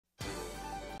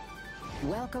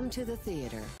Welcome to the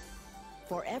theater.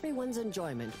 For everyone's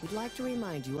enjoyment, we'd like to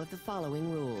remind you of the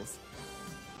following rules.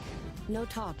 No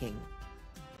talking.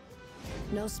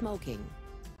 No smoking.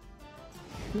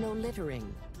 No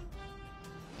littering.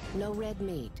 No red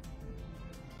meat.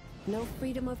 No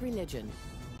freedom of religion.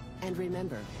 And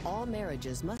remember, all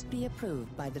marriages must be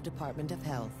approved by the Department of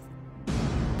Health.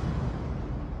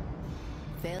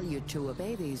 Failure to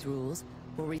obey these rules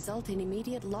will result in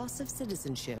immediate loss of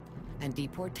citizenship and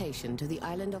deportation to the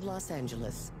island of Los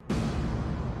Angeles.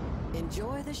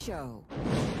 Enjoy the show.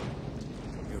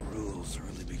 Your rules are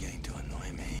really beginning to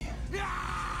annoy me. We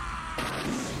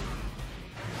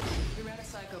ran a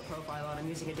psycho profile on him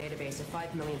using a database of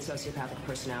 5 million sociopathic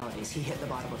personalities. He hit the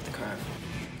bottom of the curve.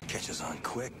 Catches on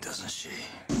quick, doesn't she?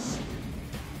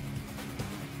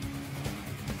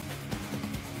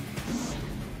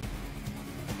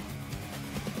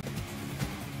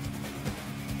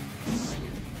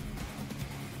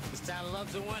 This town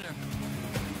loves a winner.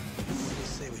 They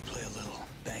say we play a little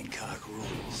Bangkok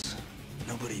rules.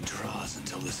 Nobody draws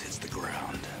until this hits the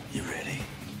ground. You ready?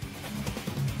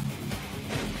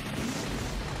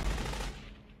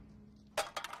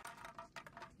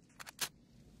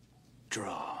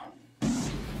 Draw. You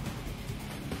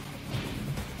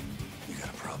got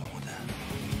a problem with that?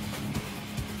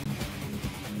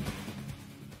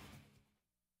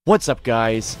 What's up,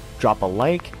 guys? Drop a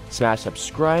like, smash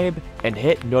subscribe, and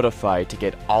hit notify to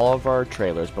get all of our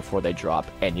trailers before they drop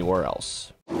anywhere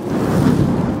else.